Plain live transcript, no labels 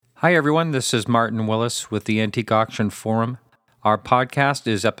Hi, everyone. This is Martin Willis with the Antique Auction Forum. Our podcast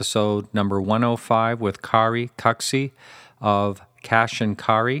is episode number 105 with Kari Kuxi of Cash and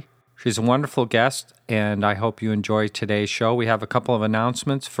Kari. She's a wonderful guest, and I hope you enjoy today's show. We have a couple of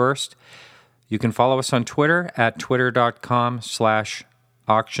announcements. First, you can follow us on Twitter at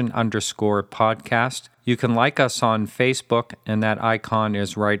twitter.com/auction_podcast. You can like us on Facebook, and that icon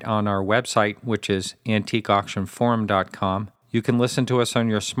is right on our website, which is antiqueauctionforum.com. You can listen to us on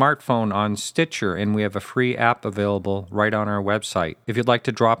your smartphone on Stitcher, and we have a free app available right on our website. If you'd like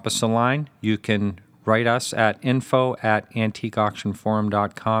to drop us a line, you can write us at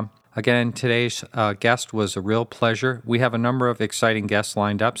info@antiqueauctionforum.com. Again, today's guest was a real pleasure. We have a number of exciting guests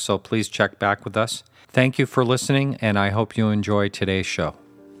lined up, so please check back with us. Thank you for listening, and I hope you enjoy today's show.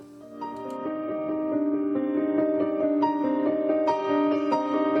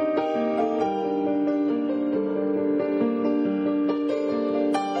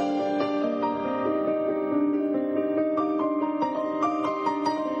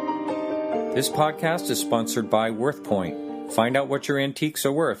 This podcast is sponsored by WorthPoint. Find out what your antiques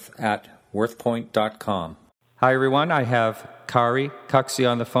are worth at worthpoint.com. Hi, everyone. I have Kari Kuxi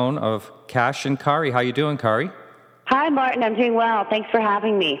on the phone of Cash and Kari. How you doing, Kari? Hi, Martin. I'm doing well. Thanks for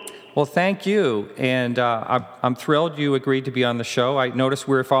having me. Well, thank you. And I'm thrilled you agreed to be on the show. I noticed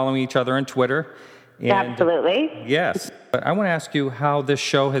we were following each other on Twitter. And, absolutely. Yes. But I want to ask you how this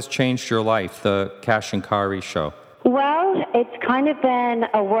show has changed your life, the Cash and Kari show. Well, it's kind of been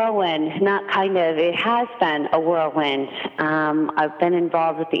a whirlwind. Not kind of. It has been a whirlwind. I've been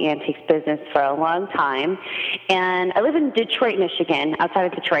involved with the antiques business for a long time. And I live in Detroit, Michigan, outside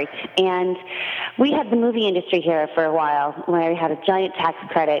of Detroit. And we had the movie industry here for a while where we had a giant tax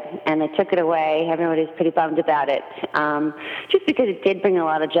credit, and they took it away. Everybody's pretty bummed about it, just because it did bring a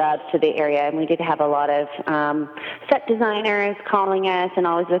lot of jobs to the area. And we did have a lot of set designers calling us and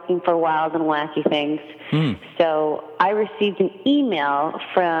always looking for wild and wacky things. So I received an email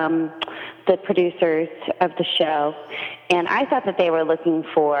from the producers of the show, and I thought that they were looking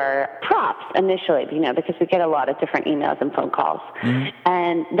for props initially, because we get a lot of different emails and phone calls.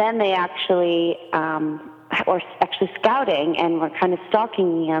 And then they actually were actually scouting and were kind of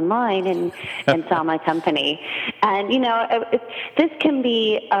stalking me online and saw my company. And, this can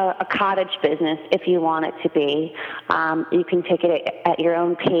be a cottage business if you want it to be. You can take it at your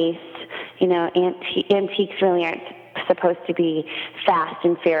own pace. Antiques really aren't supposed to be fast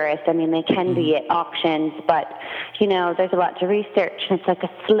and furious. I mean, they can be at auctions, but, there's a lot to research, and it's like a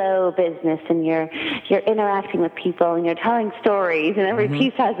slow business, and you're interacting with people, and you're telling stories, and every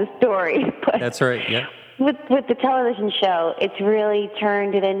piece has a story. But that's right, yeah. With the television show, it's really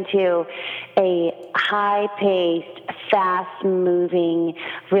turned it into a high-paced, fast-moving,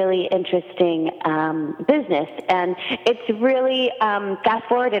 really interesting business. And it's really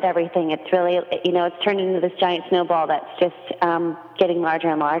fast-forwarded everything. It's really, it's turned into this giant snowball that's just getting larger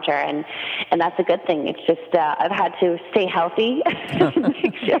and larger. And that's a good thing. It's just I've had to stay healthy to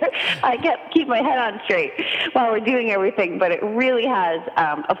make sure I keep my head on straight while we're doing everything. But it really has,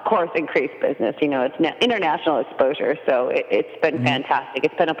 of course, increased business. It's international exposure, so it's been fantastic.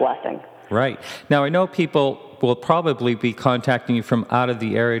 It's been a blessing. Right. Now, I know people will probably be contacting you from out of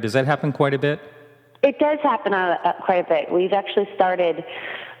the area. Does that happen quite a bit? It does happen quite a bit. We've actually started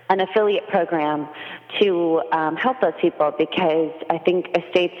an affiliate program to help those people, because I think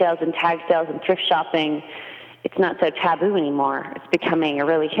estate sales and tag sales and thrift shopping, it's not so taboo anymore. It's becoming a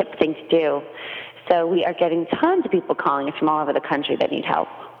really hip thing to do. So we are getting tons of people calling us from all over the country that need help.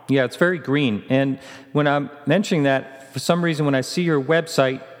 Yeah, it's very green. And when I'm mentioning that, for some reason, when I see your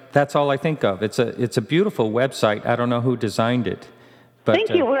website, that's all I think of. It's a beautiful website. I don't know who designed it. But, thank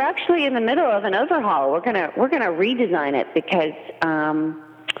you. We're actually in the middle of an overhaul. We're gonna redesign it because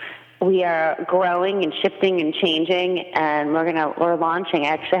we are growing and shifting and changing, and we're launching. I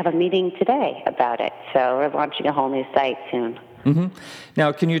actually have a meeting today about it. So we're launching a whole new site soon.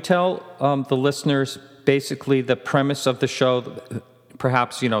 Now, can you tell the listeners basically the premise of the show?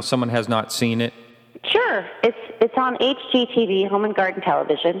 Perhaps someone has not seen it. Sure. It's on HGTV, Home and Garden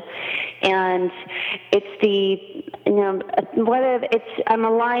Television, and it's I'm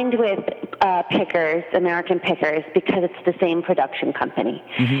aligned with Pickers, American Pickers, because it's the same production company.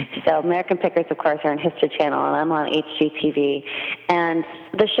 So American Pickers, of course, are on History Channel, and I'm on HGTV. And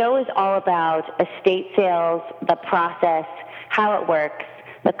the show is all about estate sales, the process, how it works,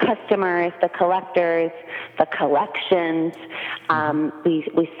 the customers, the collectors, the collections.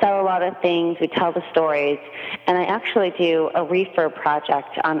 We sell a lot of things. We tell the stories. And I actually do a refurb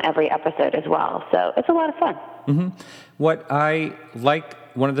project on every episode as well. So it's a lot of fun. What I like,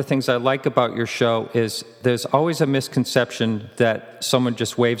 one of the things I like about your show is there's always a misconception that someone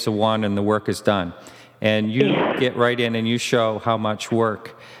just waves a wand and the work is done. And you get right in and you show how much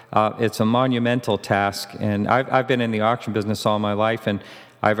work. It's a monumental task. And I've been in the auction business all my life, and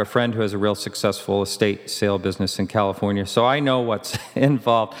I have a friend who has a real successful estate sale business in California, so I know what's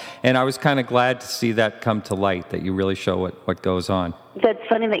involved. And I was kind of glad to see that come to light, that you really show what goes on. That's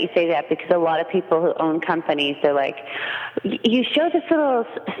funny that you say that, because a lot of people who own companies, they're like, you show this little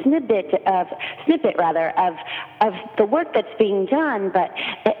snippet of the work that's being done, but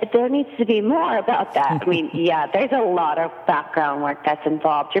there needs to be more about that. I mean, yeah, there's a lot of background work that's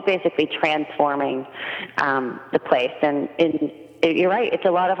involved. You're basically transforming the place, and you're right, it's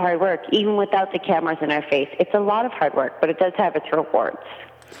a lot of hard work. Even without the cameras in our face, it's a lot of hard work, but it does have its rewards.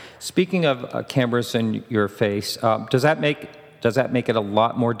 Speaking of cameras in your face, does that make it a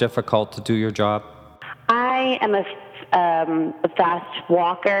lot more difficult to do your job? I am a fast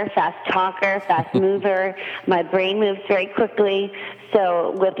walker, fast talker, fast mover. My brain moves very quickly.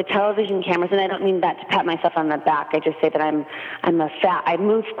 So with the television cameras, and I don't mean that to pat myself on the back, I just say that I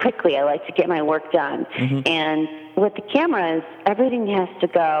move quickly. I like to get my work done. And with the cameras, everything has to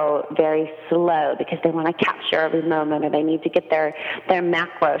go very slow because they want to capture every moment, or they need to get their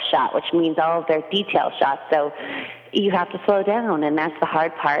macro shot, which means all of their detail shots. So you have to slow down, and that's the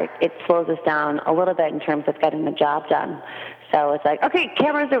hard part. It slows us down a little bit in terms of getting the job done. So it's like, okay,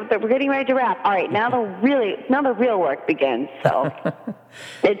 cameras, we're getting ready to wrap. All right, now the real work begins. So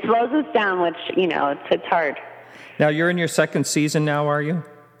it slows us down, which, it's hard. Now, you're in your second season now, are you?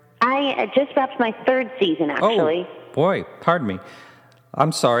 I just wrapped my third season, actually. Oh, boy, pardon me.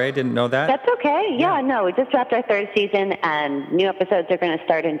 I'm sorry, I didn't know that. That's okay. Yeah, no, we just wrapped our third season, and new episodes are going to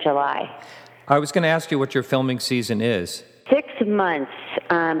start in July. I was going to ask you what your filming season is. 6 months.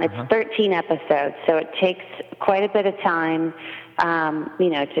 It's 13 episodes, so it takes quite a bit of time,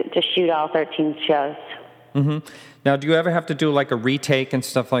 to shoot all 13 shows. Now, do you ever have to do like a retake and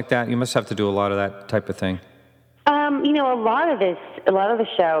stuff like that? You must have to do a lot of that type of thing. A lot of the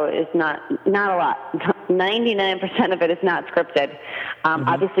show is not a lot. 99% of it is not scripted.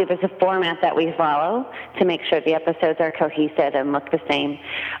 Obviously, there's a format that we follow to make sure the episodes are cohesive and look the same.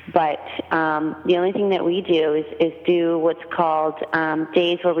 But the only thing that we do is do what's called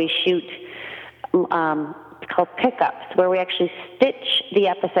days where we shoot. It's called pickups, where we actually stitch the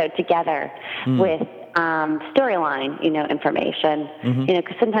episode together with storyline, information,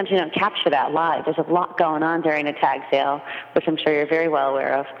 because sometimes you don't capture that live. There's a lot going on during a tag sale, which I'm sure you're very well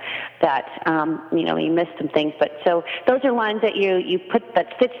aware of, that, you miss some things. But so those are lines that you put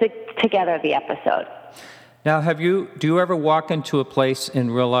that stitch together the episode. Now, do you ever walk into a place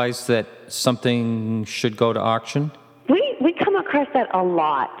and realize that something should go to auction? We come across that a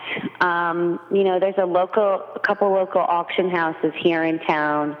lot. There's a couple local auction houses here in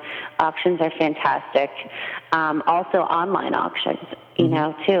town. Auctions are fantastic. Also online auctions,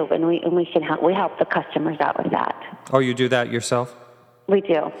 too. And we help the customers out with that. Oh, you do that yourself? We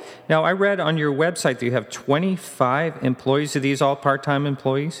do. Now, I read on your website that you have 25 employees. Are these all part-time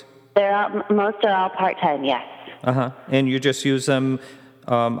employees? Most are all part-time, yes. And you just use them.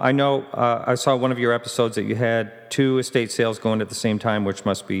 I know I saw one of your episodes that you had 2 estate sales going at the same time, which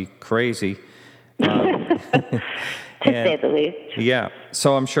must be crazy. To say the least. Yeah.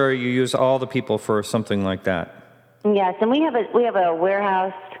 So I'm sure you use all the people for something like that. Yes, and we have a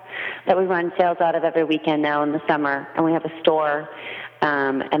warehouse that we run sales out of every weekend now in the summer, and we have a store,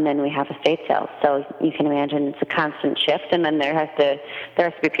 and then we have estate sales. So you can imagine it's a constant shift, and then there has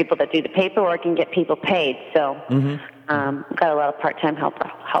to be people that do the paperwork and get people paid. So we've got a lot of part-time help.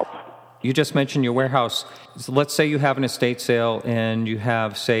 You just mentioned your warehouse. So let's say you have an estate sale and you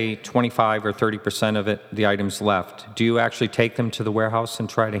have, say, 25 or 30% of the items left. Do you actually take them to the warehouse and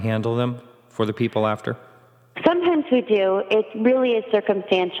try to handle them for the people after? Sometimes we do. It really is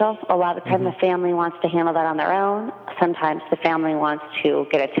circumstantial. A lot of the time the family wants to handle that on their own. Sometimes the family wants to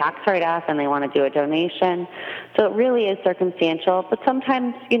get a tax write-off and they want to do a donation. So it really is circumstantial. But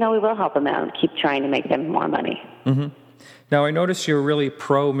sometimes, we will help them out and keep trying to make them more money. Now, I noticed you're really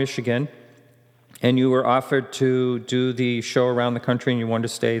pro-Michigan, and you were offered to do the show around the country and you wanted to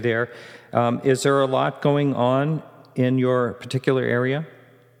stay there. Is there a lot going on in your particular area?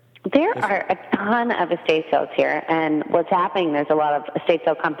 There are a ton of estate sales here, and what's happening, there's a lot of estate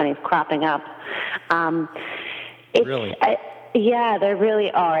sale companies cropping up. Really? Yeah, there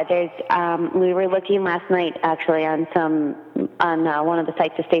really are. We were looking last night, actually, on some one of the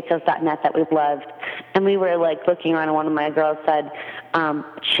sites, estatesales.net, that we've loved. And we were like looking around, and one of my girls said, I'm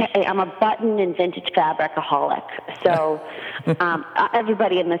a button and vintage fabricaholic. So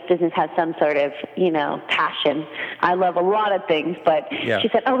everybody in this business has some sort of, passion. I love a lot of things, but she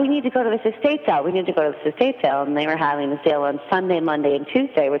said, we need to go to this estate sale. We need to go to this estate sale. And they were having the sale on Sunday, Monday, and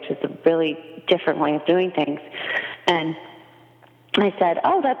Tuesday, which is a really different way of doing things. And I said,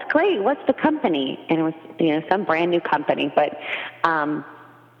 that's great. What's the company? And it was, some brand new company, but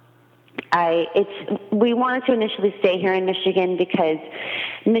we wanted to initially stay here in Michigan because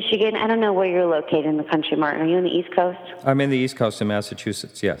Michigan, I don't know where you're located in the country, Martin. Are you on the East Coast? I'm in the East Coast in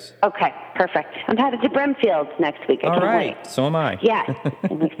Massachusetts, yes. Okay, perfect. I'm headed to Brimfield next week. All right, wait. So am I. Yeah,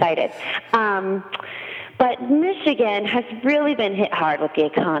 I'm excited. But Michigan has really been hit hard with the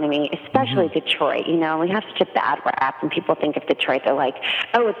economy, especially Detroit. We have such a bad rap, and people think of Detroit, they're like,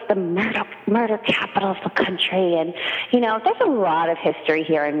 it's the murder capital of the country. And, there's a lot of history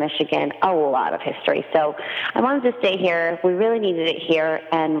here in Michigan, a lot of history. So I wanted to stay here. We really needed it here,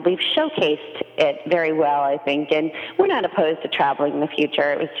 and we've showcased it very well, I think. And we're not opposed to traveling in the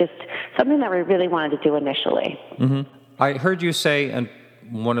future. It was just something that we really wanted to do initially. Mm-hmm. I heard you say in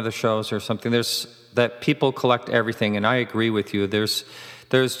one of the shows or something, that people collect everything, and I agree with you. There's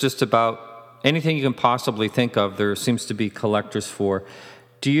just about anything you can possibly think of, there seems to be collectors for.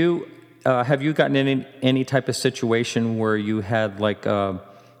 Do you have you gotten in any type of situation where you had like, I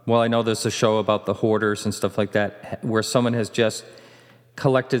know there's a show about the hoarders and stuff like that, where someone has just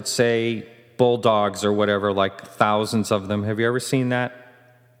collected, say, bulldogs or whatever, like thousands of them. Have you ever seen that?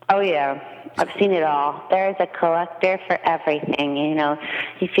 Oh, yeah. I've seen it all. There's a collector for everything,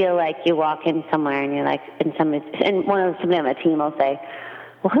 You feel like you walk in somewhere and you're like, and somebody on the team will say,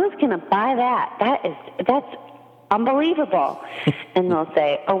 well, who's going to buy that? That's unbelievable. And they'll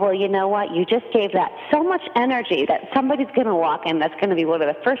say, well, you know what? You just gave that so much energy that somebody's going to walk in. That's going to be one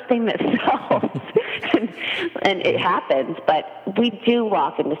of the first things that sells. and it happens. But we do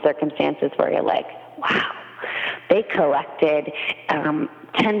walk into circumstances where you're like, wow, they collected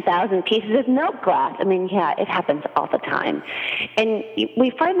 10,000 pieces of milk glass. I mean, yeah, it happens all the time. And we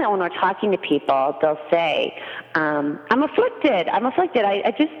find that when we're talking to people, they'll say, I'm afflicted.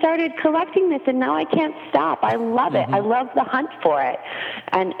 I just started collecting this, and now I can't stop. I love it. I love the hunt for it.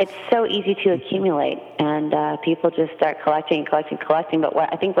 And it's so easy to accumulate. And people just start collecting. But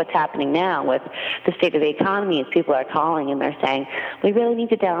I think what's happening now with the state of the economy is people are calling, and they're saying, we really need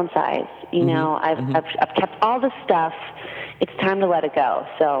to downsize. I've kept all the stuff. It's time to let it go.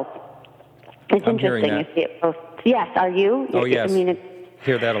 So it's interesting. I see it both. Yes, are you? Oh, yes.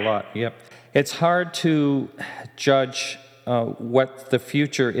 Hear that a lot. Yep. It's hard to judge what the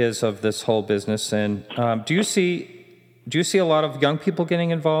future is of this whole business. And do you see a lot of young people getting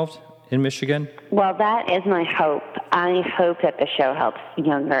involved in Michigan? Well, that is my hope. I hope that the show helps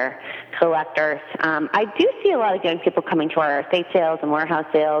younger collectors. I do see a lot of young people coming to our estate sales and warehouse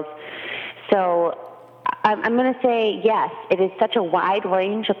sales. So I'm going to say yes. It is such a wide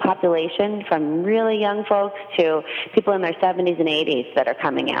range of population, from really young folks to people in their 70s and 80s that are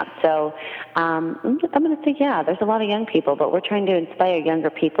coming out. So I'm going to say, yeah, there's a lot of young people, but we're trying to inspire younger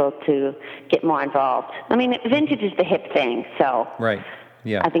people to get more involved. I mean, vintage is the hip thing, so right.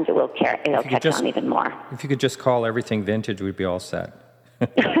 Yeah. I think it'll catch on even more. If you could just call everything vintage, we'd be all set.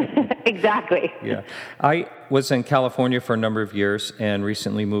 Exactly. Yeah. I was in California for a number of years and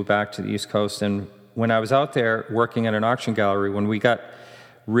recently moved back to the East Coast, and when I was out there working at an auction gallery, when we got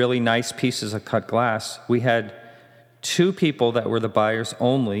really nice pieces of cut glass, we had two people that were the buyers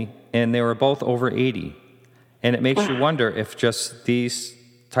only, and they were both over 80. And it makes you wonder if just these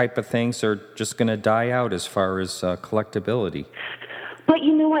type of things are just going to die out as far as collectability. But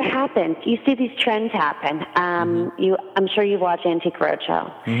you know what happens? You see these trends happen. I'm sure you watch Antique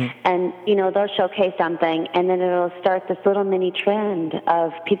Roadshow, and they'll showcase something, and then it'll start this little mini trend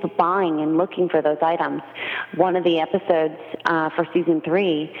of people buying and looking for those items. One of the episodes for season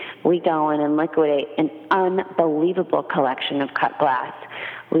 3, we go in and liquidate an unbelievable collection of cut glass.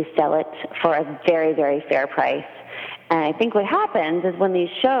 We sell it for a very, very fair price. And I think what happens is when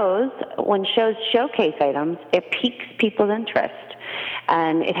shows showcase items, it piques people's interest.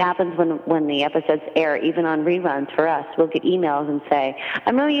 And it happens when the episodes air, even on reruns for us. We'll get emails and say,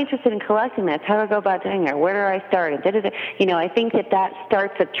 I'm really interested in collecting this. How do I go about doing it? Where do I start? I think that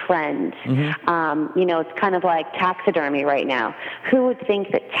starts a trend. It's kind of like taxidermy right now. Who would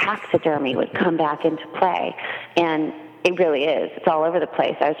think that taxidermy would come back into play? And it really is. It's all over the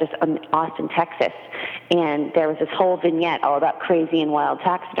place. I was just in Austin, Texas, and there was this whole vignette all about crazy and wild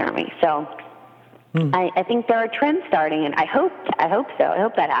taxidermy. So I think there are trends starting, and I hope so. I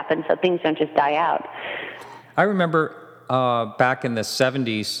hope that happens so things don't just die out. I remember back in the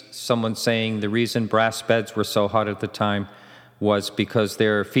 70s, someone saying the reason brass beds were so hot at the time was because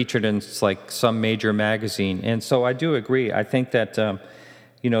they're featured in like some major magazine. And so I do agree. I think that,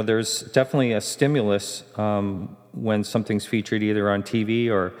 there's definitely a stimulus when something's featured either on TV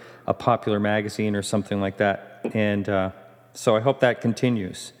or a popular magazine or something like that. And so I hope that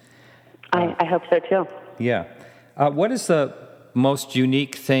continues. I hope so too. Yeah. What is the most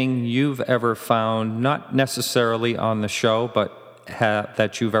unique thing you've ever found, not necessarily on the show, but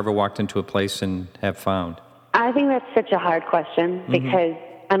that you've ever walked into a place and have found? I think that's such a hard question because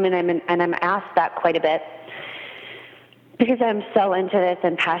I'm asked that quite a bit because I'm so into this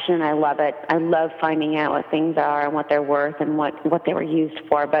and passionate. I love it. I love finding out what things are and what they're worth and what they were used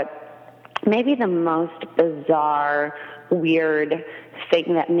for. But maybe the most bizarre, weird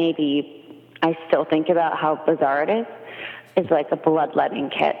thing that maybe I still think about how bizarre it is like a bloodletting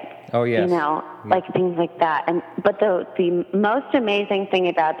kit. Oh, yes. Like things like that. But the most amazing thing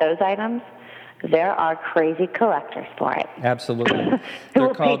about those items, there are crazy collectors for it. Absolutely. Who They're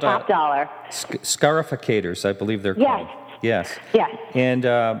will called pay top dollar. scarificators, I believe they're called. Yes. Yes. And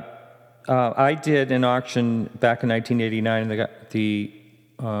I did an auction back in 1989, and the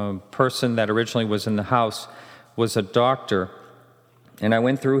person that originally was in the house was a doctor, and I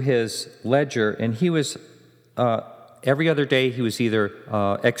went through his ledger, and he was every other day he was either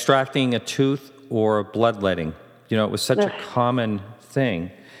extracting a tooth or bloodletting. It was such a common thing.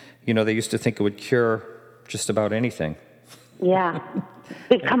 They used to think it would cure just about anything. Yeah.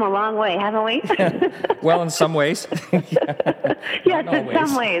 We've come a long way, haven't we? Well, in some ways. Yes, in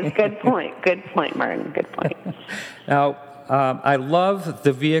some ways. Good point, Martin. Good point. Now, I love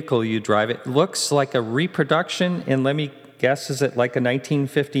the vehicle you drive. It looks like a reproduction, and let me guess, is it like a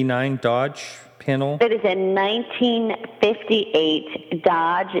 1959 Dodge panel? It is a 1958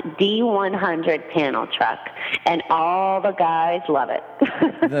 Dodge D100 panel truck, and all the guys love it.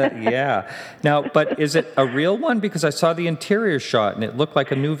 Yeah. Now, but is it a real one? Because I saw the interior shot, and it looked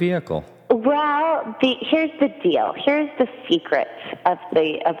like a new vehicle. Well, here's the deal. Here's the secret of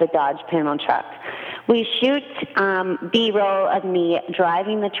the Dodge panel truck. We shoot B-roll of me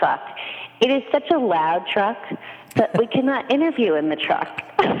driving the truck. It is such a loud truck that we cannot interview in the truck.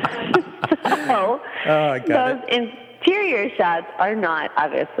 So those interior shots are not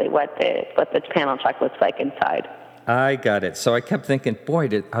obviously what the panel truck looks like inside. I got it. So I kept thinking, boy,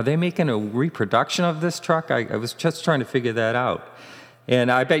 are they making a reproduction of this truck? I was just trying to figure that out.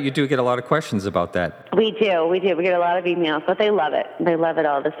 And I bet you do get a lot of questions about that. We do. We get a lot of emails, but they love it. They love it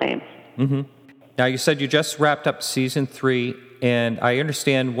all the same. Mm-hmm. Now, you said you just wrapped up season 3, and I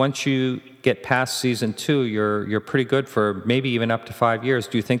understand once you get past season 2, you're pretty good for maybe even up to 5 years.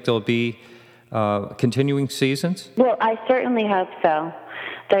 Do you think there'll be continuing seasons? Well, I certainly hope so.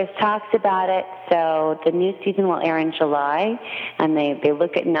 There's talks about it, so the new season will air in July, and they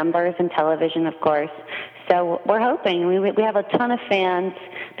look at numbers and television, of course. So we're hoping. We have a ton of fans.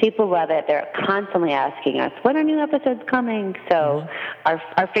 People love it. They're constantly asking us, when are new episodes coming? So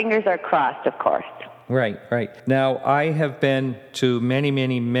our fingers are crossed, of course. Right. Now, I have been to many,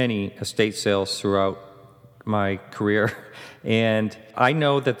 many, many estate sales throughout my career, and I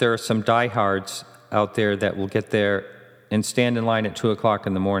know that there are some diehards out there that will get there and stand in line at 2 o'clock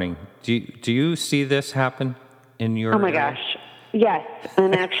in the morning. Do you see this happen in your area? Gosh. Yes,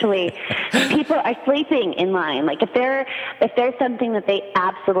 and actually, people are sleeping in line. Like if there's something that they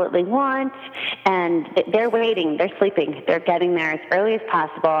absolutely want, and they're waiting, they're sleeping, they're getting there as early as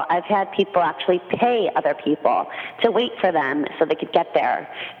possible. I've had people actually pay other people to wait for them so they could get there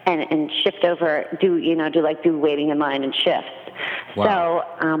and shift over, do waiting in line and shifts. Wow.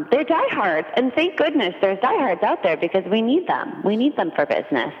 So they're diehards, and thank goodness there's diehards out there because we need them. We need them for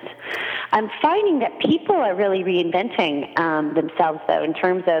business. I'm finding that people are really reinventing themselves, though, in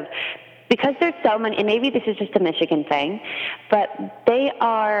terms of, because there's so many, and maybe this is just a Michigan thing, but they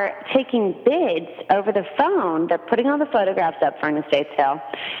are taking bids over the phone. They're putting all the photographs up for an estate sale,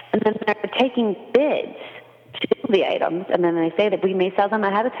 and then they're taking bids to the items, and then they say that we may sell them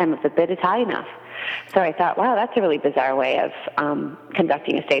ahead of time if the bid is high enough. So I thought, wow, that's a really bizarre way of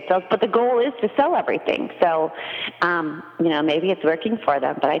conducting estate sales. But the goal is to sell everything. So, maybe it's working for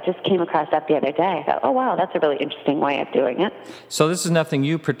them. But I just came across that the other day. I thought, oh, wow, that's a really interesting way of doing it. So this is nothing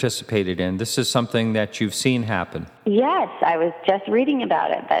you participated in. This is something that you've seen happen. Yes, I was just reading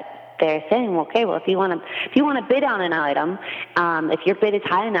about it. That they're saying, okay, well, if you want to bid on an item, if your bid is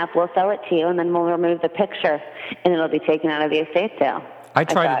high enough, we'll sell it to you, and then we'll remove the picture, and it'll be taken out of the estate sale. I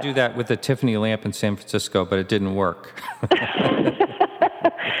tried to do that with the Tiffany lamp in San Francisco, but it didn't work.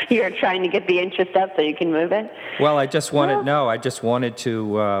 You're trying to get the interest up so you can move it? Well, I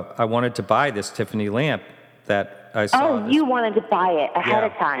wanted to buy this Tiffany lamp that I saw. Oh, you wanted to buy it ahead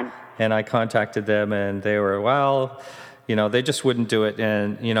of time. And I contacted them, and they were, well, they just wouldn't do it.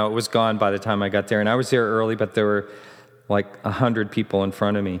 And, it was gone by the time I got there. And I was there early, but there were like 100 people in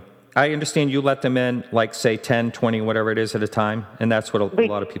front of me. I understand you let them in, like, say, 10, 20, whatever it is at a time. And that's what a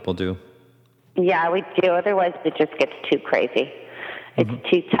lot of people do. Yeah, we do. Otherwise, it just gets too crazy. It's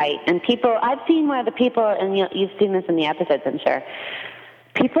too tight. And people, I've seen where the people, and you've seen this in the episodes, I'm sure,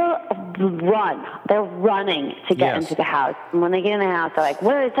 people run. They're running to get into the house. And when they get in the house, they're like,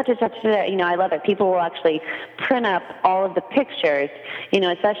 where is such and such? I love it. People will actually print up all of the pictures,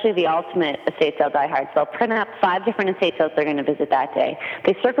 especially the ultimate estate sale diehards. They'll print up 5 different estate sales they're going to visit that day.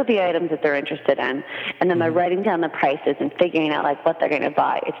 They circle the items that they're interested in, and then they're writing down the prices and figuring out, like, what they're going to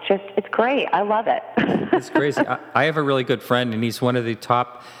buy. It's great. I love it. It's crazy. I have a really good friend, and he's one of the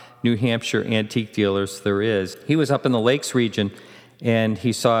top New Hampshire antique dealers there is. He was up in the Lakes region, and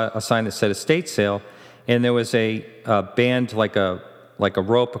he saw a sign that said estate sale, and there was a band, like a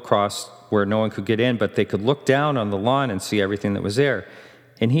rope across where no one could get in, but they could look down on the lawn and see everything that was there.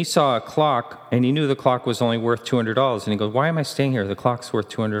 And he saw a clock, and he knew the clock was only worth $200. And he goes, why am I staying here? The clock's worth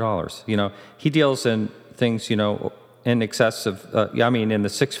 $200. He deals in things, in excess of, in the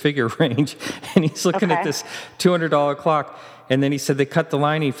 6-figure range. And he's looking at this $200 clock. And then he said they cut the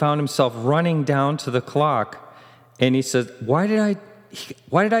line. He found himself running down to the clock. And he said, why did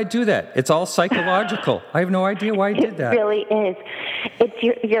I do that? It's all psychological. I have no idea why I did that. It really is.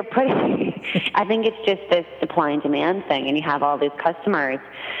 You're putting, I think it's just this supply and demand thing, and you have all these customers,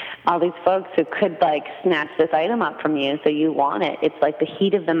 all these folks who could, like, snatch this item up from you, so you want it. It's like the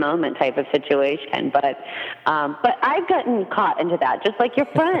heat of the moment type of situation. But I've gotten caught into that, just like your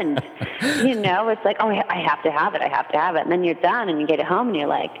friend. It's like, oh, I have to have it. And then you're done, and you get it home, and you're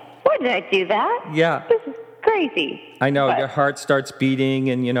like, why did I do that? Yeah. This is crazy. I know, your heart starts beating,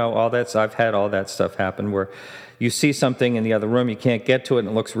 and all that. I've had all that stuff happen where you see something in the other room, you can't get to it, and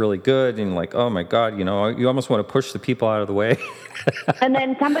it looks really good, and you're like, oh my God, you almost want to push the people out of the way. And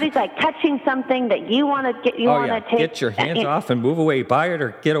then somebody's like touching something that you want to get, to take. Get your hands off and move away, buy it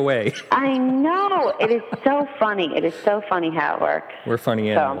or get away. I know. It is so funny. It is so funny how it works. We're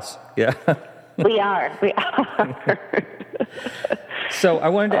funny animals. Yeah. We are. So I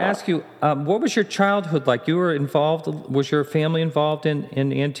wanted to ask you, what was your childhood like? You were involved, was your family involved in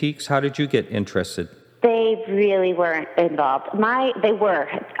antiques? How did you get interested? They really weren't involved. They were.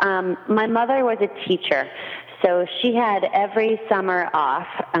 My mother was a teacher, so she had every summer off.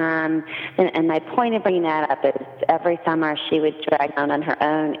 And my point of bringing that up is every summer she would drag out on her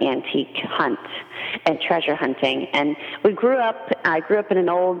own antique hunt and treasure hunting. And I grew up in an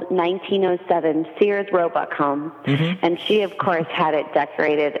old 1907 Sears Roebuck home, and she, of course, had it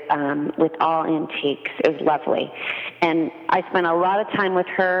decorated with all antiques. It was lovely. And I spent a lot of time with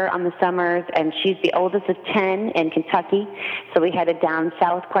her on the summers, and she's the oldest of 10 in Kentucky, so we headed down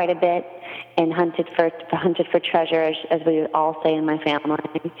south quite a bit and hunted for treasure, as we all say in my family.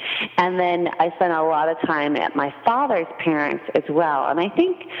 And then I spent a lot of time at my father's parents as well. And I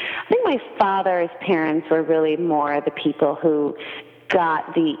think my father's parents were really more the people who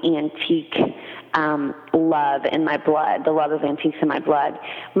got the antique love in my blood, the love of antiques in my blood.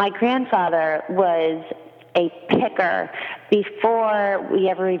 My grandfather was a picker before we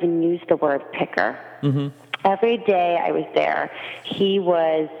ever even used the word picker. Every day I was there, he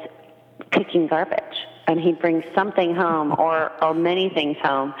was picking garbage, and he'd bring something home or many things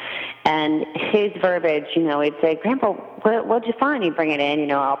home. And his verbiage, he'd say, Grandpa, what'd you find? He'd bring it in,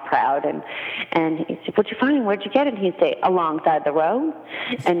 all proud. And he'd say, what'd you find? Where'd you get it? And he'd say, alongside the road.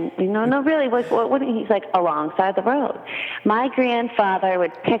 And, no, really, what? He's like, alongside the road. My grandfather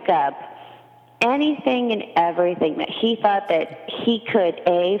would pick up anything and everything that he thought that he could,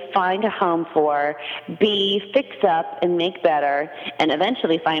 A, find a home for, B, fix up and make better, and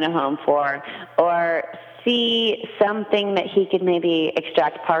eventually find a home for, or C, something that he could maybe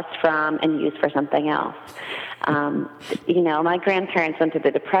extract parts from and use for something else. My grandparents went through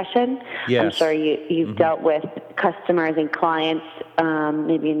the Depression. Yes. I'm sure you've dealt with customers and clients,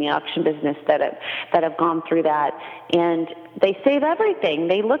 maybe in the auction business that have gone through that, and they save everything.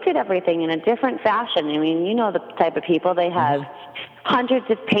 They look at everything in a different fashion. I mean, the type of people. They have hundreds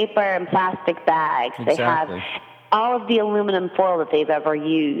of paper and plastic bags. Exactly. They have all of the aluminum foil that they've ever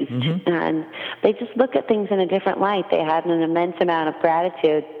used, and they just look at things in a different light. They had an immense amount of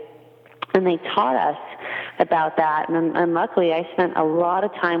gratitude, and they taught us about that. And luckily, I spent a lot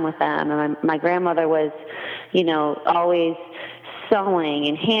of time with them. And my grandmother was, always sewing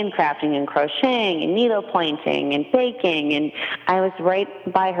and handcrafting and crocheting and needle pointing and baking, and I was right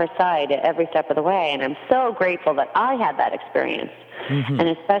by her side at every step of the way, and I'm so grateful that I had that experience. Mm-hmm.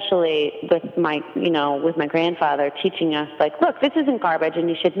 And especially with with my grandfather teaching us, like, look, this isn't garbage, and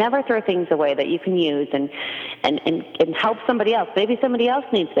you should never throw things away that you can use and help somebody else. Maybe somebody else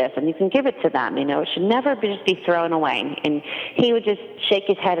needs this, and you can give it to them. It should never just be thrown away. And he would just shake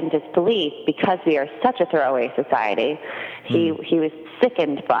his head in disbelief because we are such a throwaway society. He was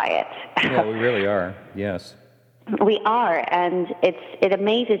sickened by it. Yeah, we really are. Yes. We are, and it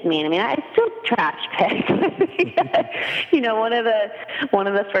amazes me. I still trash pick. One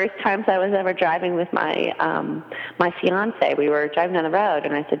of the first times I was ever driving with my fiance, we were driving down the road,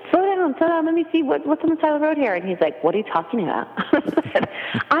 and I said, slow down, let me see what's on the side of the road here. And he's like, what are you talking about? I said,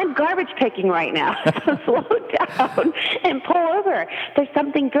 I'm garbage picking right now, so slow down and pull over. There's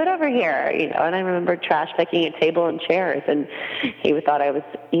something good over here, And I remember trash picking a table and chairs, and he thought I was,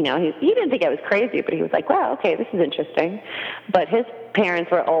 he didn't think I was crazy, but he was like, wow, okay, this is interesting. But his parents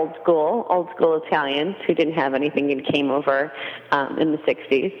were old school Italians who didn't have anything and came over in the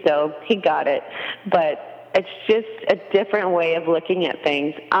 60s, so he got it. But it's just a different way of looking at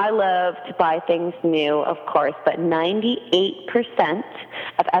things. I love to buy things new, of course, but 98%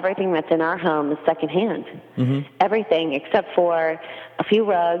 of everything that's in our home is secondhand. Mm-hmm. Everything except for a few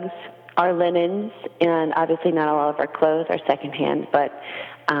rugs, our linens, and obviously not all of our clothes are secondhand, but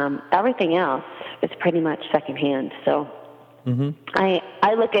everything else is pretty much secondhand. So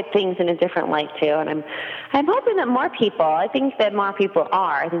I look at things in a different light too, and I'm hoping that more people. I think that more people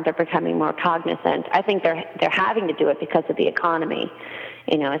are. I think they're becoming more cognizant. I think they're having to do it because of the economy,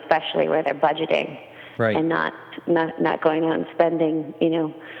 especially where they're budgeting, right, and not going out and spending,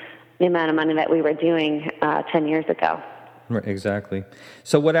 the amount of money that we were doing 10 years ago. Right, exactly.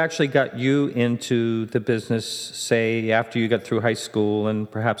 So what actually got you into the business, say, after you got through high school and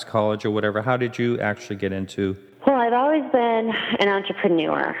perhaps college or whatever? How did you actually get into? Well, I've always been an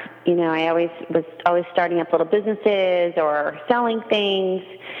entrepreneur. I was always starting up little businesses or selling things.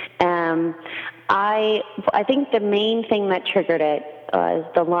 I think the main thing that triggered it was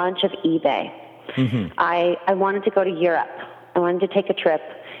the launch of eBay. Mm-hmm. I wanted to go to Europe. I wanted to take a trip.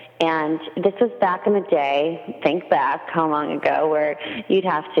 And this was back in the day, think back how long ago, where you'd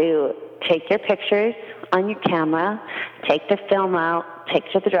have to take your pictures on your camera, take the film out, take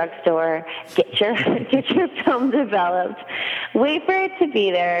it to the drugstore, get your film developed, wait for it to be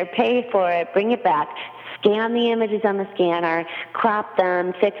there, pay for it, bring it back, scan the images on the scanner, crop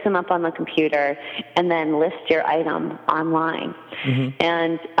them, fix them up on the computer, and then list your item online. Mm-hmm.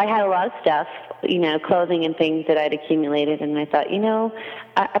 And I had a lot of stuff, clothing and things that I'd accumulated, and I thought,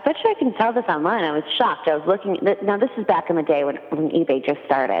 I bet you I can sell this online. I was shocked. I was looking. Now, this is back in the day when eBay just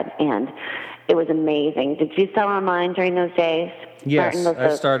started, and it was amazing. Did you sell online during those days? Yes,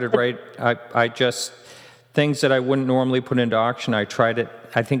 I started right. I just, things that I wouldn't normally put into auction, I tried it.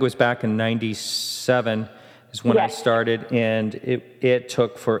 I think it was back in 97 is when yes. I started, and it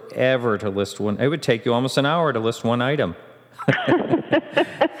took forever to list one. It would take you almost an hour to list one item.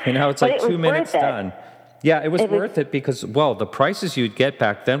 It's like 2 minutes done. Yeah, it was worth it because, the prices you'd get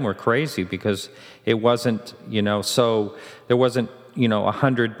back then were crazy because it wasn't, so there wasn't,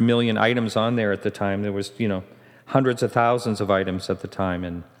 100 million items on there at the time. There was, hundreds of thousands of items at the time.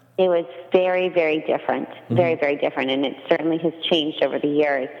 And it was very, very different, very, very different, and it certainly has changed over the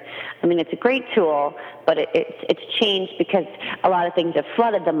years. It's a great tool, but it's changed because a lot of things have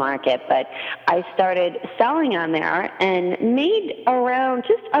flooded the market. But I started selling on there and made around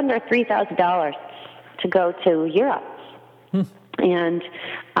just under $3,000 to go to Europe. And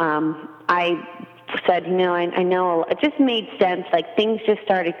I said, I know it just made sense. Like, things just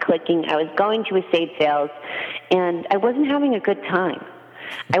started clicking. I was going to estate sales, and I wasn't having a good time.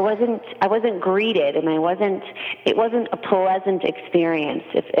 I wasn't greeted, and it wasn't a pleasant experience.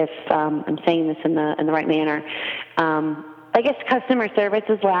 If I'm saying this in the right manner, I guess customer service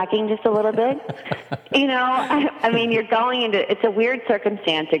is lacking just a little bit. You're going into, it's a weird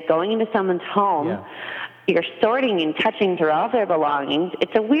circumstance. You're going into someone's home. Yeah. You're sorting and touching through all their belongings.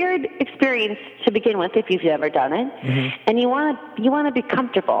 It's a weird experience to begin with if you've never done it. Mm-hmm. And you want to be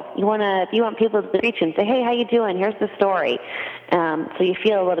comfortable. You want people to reach and say, "Hey, how you doing? Here's the story." So you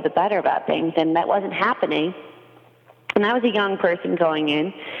feel a little bit better about things, and that wasn't happening. And I was a young person going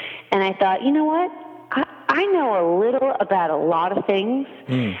in, and I thought, you know what? I know a little about a lot of things.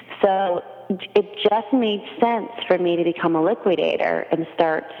 So it just made sense for me to become a liquidator and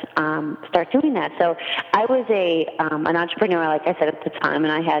start doing that. So I was an entrepreneur, like I said at the time,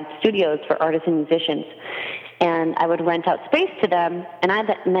 and I had studios for artists and musicians. And I would rent out space to them, and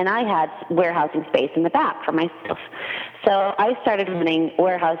then I had warehousing space in the back for myself. So I started running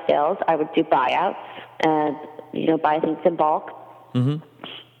warehouse sales. I would do buyouts, buy things in bulk. Mm-hmm.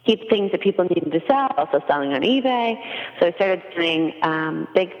 Keep things that people needed to sell, also selling on eBay. So I started doing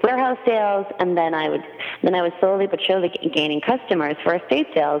big warehouse sales, and then I was slowly but surely gaining customers for estate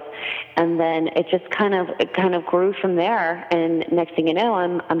sales, and then it kind of grew from there. And next thing you know,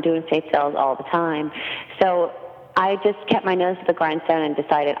 I'm doing estate sales all the time. So I just kept my nose to the grindstone and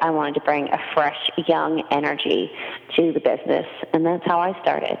decided I wanted to bring a fresh, young energy to the business, and that's how I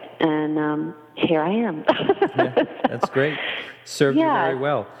started. And here I am. Yeah, that's great. Served you very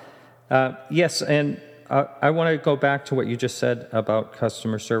well. Yes, and I want to go back to what you just said about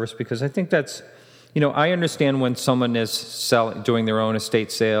customer service, because I think that's, I understand when someone is doing their own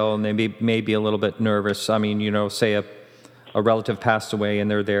estate sale and they may be a little bit nervous. I mean, say a relative passed away and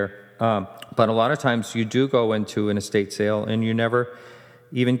they're there. But a lot of times you do go into an estate sale and you never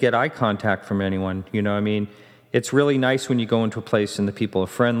even get eye contact from anyone. It's really nice when you go into a place and the people are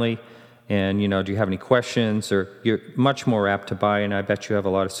friendly. And, do you have any questions? Or you're much more apt to buy, and I bet you have a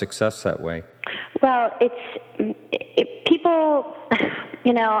lot of success that way. Well, people,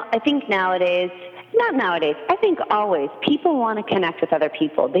 I think I think always, people want to connect with other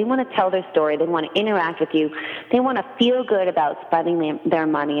people. They want to tell their story. They want to interact with you. They want to feel good about spending their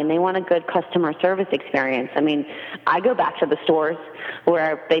money, and they want a good customer service experience. I mean, I go back to the stores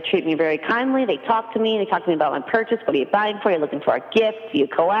where they treat me very kindly. They talk to me. They talk to me about my purchase. What are you buying for? Are you looking for a gift? Do you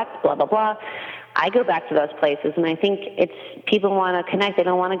collect? Blah, blah, blah. I go back to those places, and I think people want to connect. They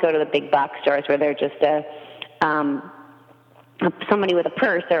don't want to go to the big box stores where they're just somebody with a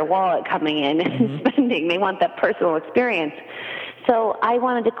purse or a wallet coming in and spending. They want that personal experience. So I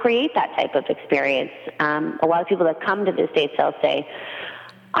wanted to create that type of experience. A lot of people that come to the estate sales say,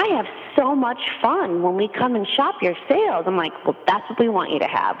 I have so much fun when we come and shop your sales. I'm like, well, that's what we want you to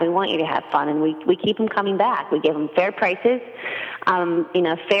have. We want you to have fun, and we keep them coming back. We give them fair prices,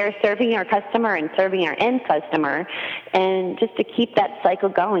 fair serving our customer and serving our end customer, and just to keep that cycle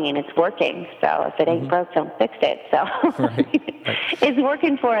going, and it's working. So if it ain't broke, don't fix it. So it's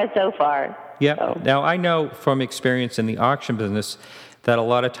working for us so far. Yeah. So. Now, I know from experience in the auction business that a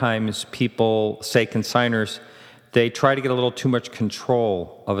lot of times people, say consigners, they try to get a little too much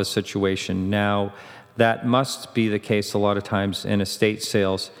control of a situation. Now, that must be the case a lot of times in estate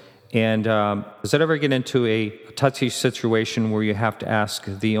sales. And does that ever get into a touchy situation where you have to ask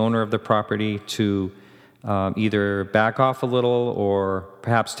the owner of the property to either back off a little or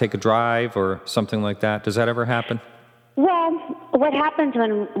perhaps take a drive or something like that? Does that ever happen? Well, what happens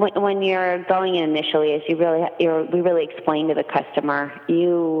when you're going in initially is we really explain to the customer,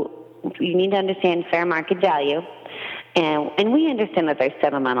 you need to understand fair market value. And we understand that there's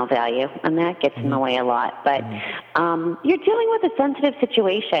sentimental value, and that gets in the way a lot. But you're dealing with a sensitive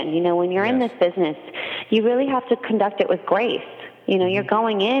situation. When you're in this business, you really have to conduct it with grace. You're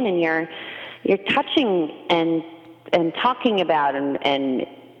going in and you're touching and talking about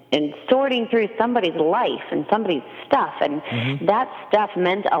and sorting through somebody's life and somebody's stuff, and that stuff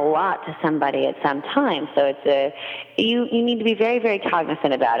meant a lot to somebody at some time. So you need to be very, very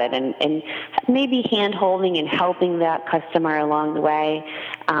cognizant about it, and maybe hand-holding and helping that customer along the way.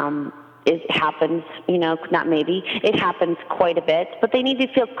 It happens, it happens quite a bit, but they need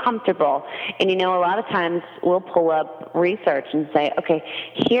to feel comfortable. And, a lot of times we'll pull up research and say, okay,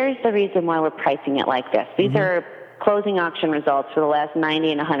 here's the reason why we're pricing it like this. These are closing auction results for the last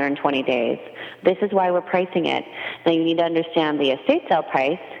 90 and 120 days. This is why we're pricing it. Now, you need to understand the estate sale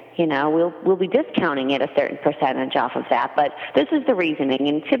price. We'll be discounting it a certain percentage off of that, but this is the reasoning,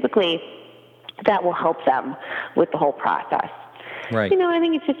 and typically that will help them with the whole process. Right. I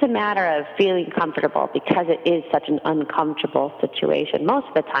think it's just a matter of feeling comfortable, because it is such an uncomfortable situation most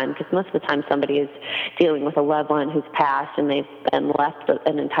of the time, because most of the time somebody is dealing with a loved one who's passed and they've been left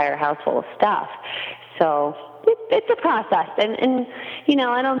an entire house full of stuff. So it's a process, and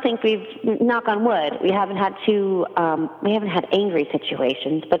I don't think we've, knock on wood, we haven't had angry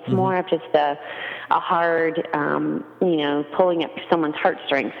situations, but it's more of just a hard, pulling at someone's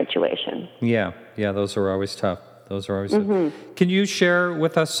heartstrings situation. Yeah, those are always tough. Tough. Can you share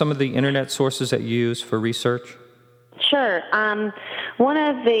with us some of the internet sources that you use for research? Sure.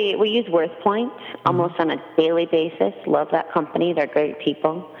 We use WorthPoint almost on a daily basis. Love that company. They're great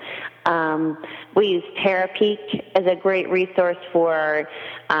people. We use Terapeak as a great resource for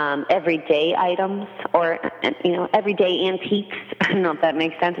everyday items, or everyday antiques. don't know if that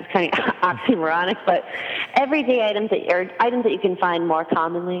makes sense. It's kind of oxymoronic, but everyday items that you can find more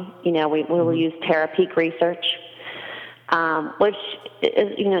commonly. We will use Terapeak Research, which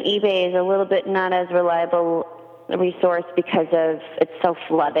is, eBay is a little bit not as reliable a resource because of it's so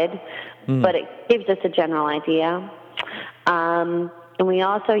flooded, but it gives us a general idea. And we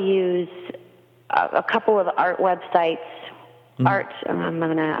also use a couple of art websites. Art. I'm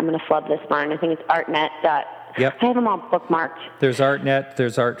gonna flub this, Martin. I think it's Artnet. Yep. I have them all bookmarked. There's Artnet.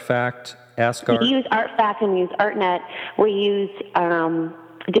 There's ArtFact. Ask Art. We use ArtFact and we use Artnet. We use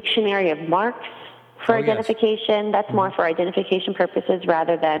Dictionary of Marks for identification. Yes. That's more for identification purposes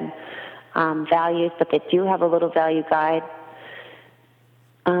rather than values, but they do have a little value guide.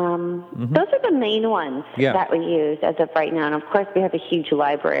 Those are the main ones that we use as of right now. And, of course, we have a huge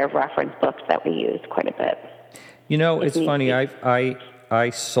library of reference books that we use quite a bit. It's funny. I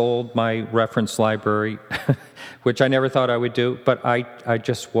sold my reference library, which I never thought I would do, but I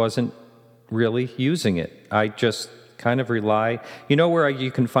just wasn't really using it. I just kind of rely. Where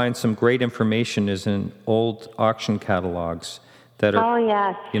you can find some great information is in old auction catalogs that are. Oh,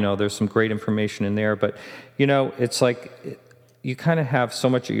 yes. There's some great information in there, but, it's like you kind of have so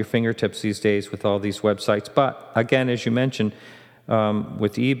much at your fingertips these days with all these websites. But, again, as you mentioned,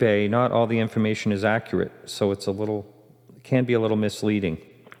 with eBay, not all the information is accurate, so it can be a little misleading.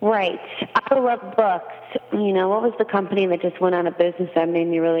 Right. I love books. What was the company that just went out of business that made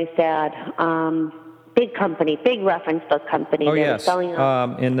me really sad? Big company, big reference book company. Oh, yes.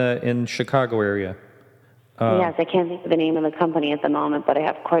 In Chicago area. Yes, I can't think of the name of the company at the moment, but I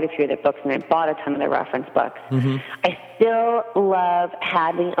have quite a few of their books, and I bought a ton of their reference books. I still love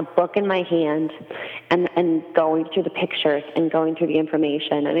having a book in my hand and going through the pictures and going through the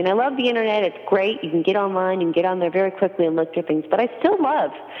information. I mean, I love the internet. It's great. You can get online. You can get on there very quickly and look through things. But I still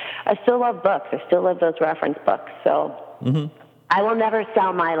love books. I still love those reference books. So I will never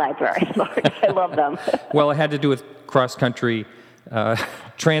sell my library books. I love them. Well, it had to do with cross-country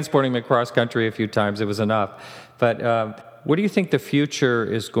transporting me across country a few times. It was enough. But what do you think the future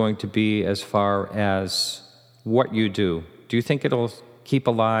is going to be as far as what you do? Do you think it'll keep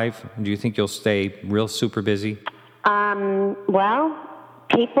alive? Do you think you'll stay real super busy? Well,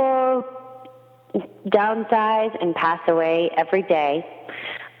 people downsize and pass away every day.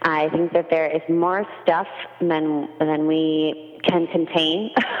 I think that there is more stuff than we can contain.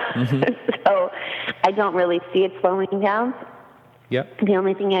 So I don't really see it slowing down. Yep. The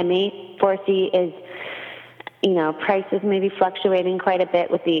only thing I may foresee is, prices maybe fluctuating quite a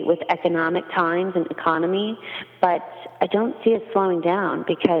bit with economic times and economy, but I don't see it slowing down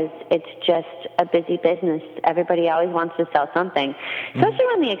because it's just a busy business. Everybody always wants to sell something, especially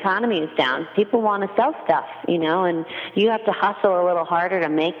when the economy is down. People want to sell stuff, and you have to hustle a little harder to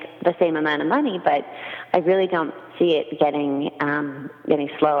make the same amount of money, but I really don't see it getting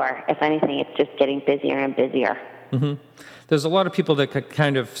slower. If anything, it's just getting busier and busier. There's a lot of people that get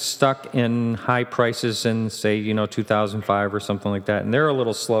kind of stuck in high prices in, say, 2005 or something like that, and they're a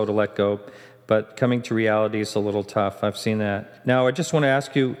little slow to let go, but coming to reality is a little tough. I've seen that. Now, I just want to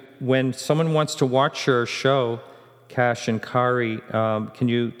ask you, when someone wants to watch your show, Cash and Kari, can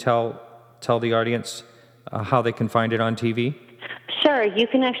you tell the audience how they can find it on TV? Sure. You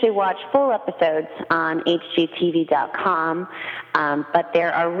can actually watch full episodes on hgtv.com, but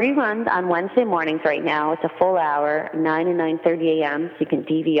there are reruns on Wednesday mornings right now. It's a full hour, 9 and 9:30 a.m., so you can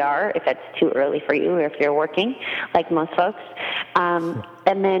DVR if that's too early for you or if you're working, like most folks.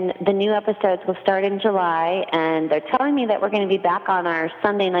 And then the new episodes will start in July, and they're telling me that we're going to be back on our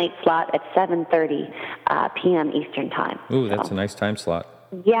Sunday night slot at 7:30 p.m. Eastern Time. Ooh, that's a nice time slot.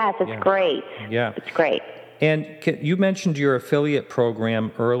 Yes, it's great. Yeah. It's great. And you mentioned your affiliate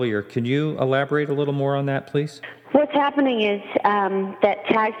program earlier. Can you elaborate a little more on that, please? What's happening is that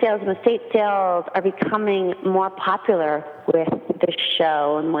tag sales and estate sales are becoming more popular with the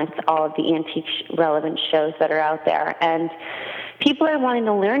show and with all of the antique relevant shows that are out there. And people are wanting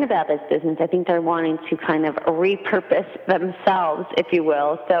to learn about this business. I think they're wanting to kind of repurpose themselves, if you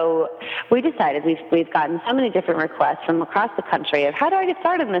will. So we decided we've gotten so many different requests from across the country of how do I get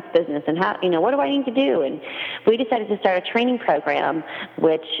started in this business and how, what do I need to do? And we decided to start a training program,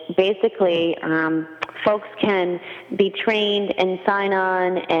 which basically folks can be trained and sign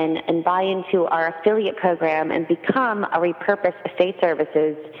on and buy into our affiliate program and become a repurposed estate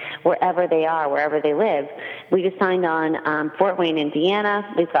services wherever they are, wherever they live. We just signed on Fort Wayne, Indiana.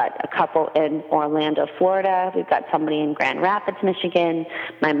 We've got a couple in Orlando, Florida. We've got somebody in Grand Rapids, Michigan.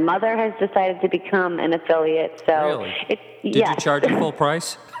 My mother has decided to become an affiliate. So really? Did you charge a full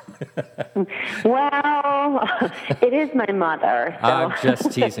price? Well, it is my mother. So. I'm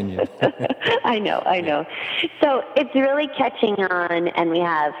just teasing you. I know. So it's really catching on, and we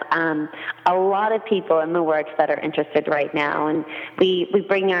have a lot of people in the works that are interested right now. And we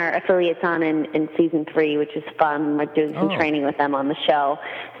bring our affiliates on in season 3, which is fun. We're doing some training with them on the show.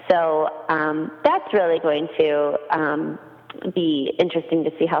 So that's really going to be interesting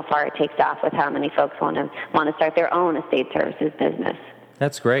to see how far it takes off with how many folks want to start their own estate services business.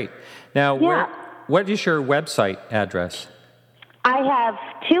 That's great. Now, what is your website address? I have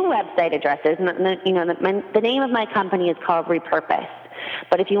 2 website addresses. The name of my company is called Repurpose.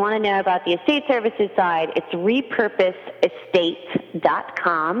 But if you want to know about the estate services side, it's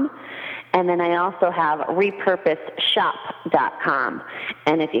repurposeestate.com. And then I also have repurposeshop.com.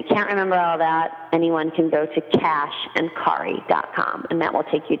 And if you can't remember all that, anyone can go to cashandkari.com, and that will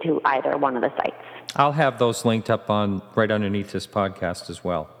take you to either one of the sites. I'll have those linked up right underneath this podcast as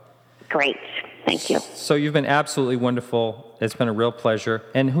well. Great. Thank you. So you've been absolutely wonderful. It's been a real pleasure.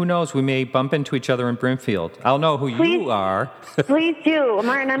 And who knows, we may bump into each other in Brimfield. I'll know who you are. Please do.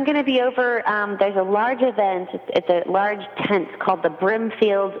 Martin, I'm going to be over. There's a large event. It's a large tent called the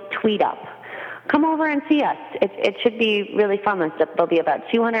Brimfield Tweet Up. Come over and see us. It should be really fun. There'll be about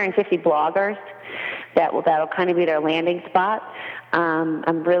 250 bloggers. That'll kind of be their landing spot.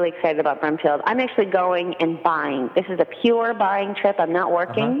 I'm really excited about Brimfield. I'm actually going and buying. This is a pure buying trip. I'm not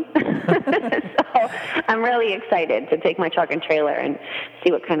working. So I'm really excited to take my truck and trailer and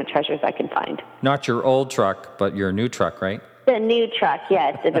see what kind of treasures I can find. Not your old truck, but your new truck, right? The new truck,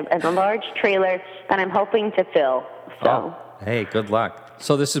 yes. It's a large trailer that I'm hoping to fill. So. Hey, good luck.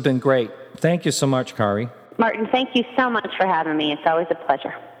 So this has been great. Thank you so much, Kari. Martin, thank you so much for having me. It's always a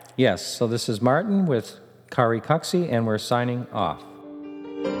pleasure. Yes, so this is Martin with Kari Kuxi, and we're signing off.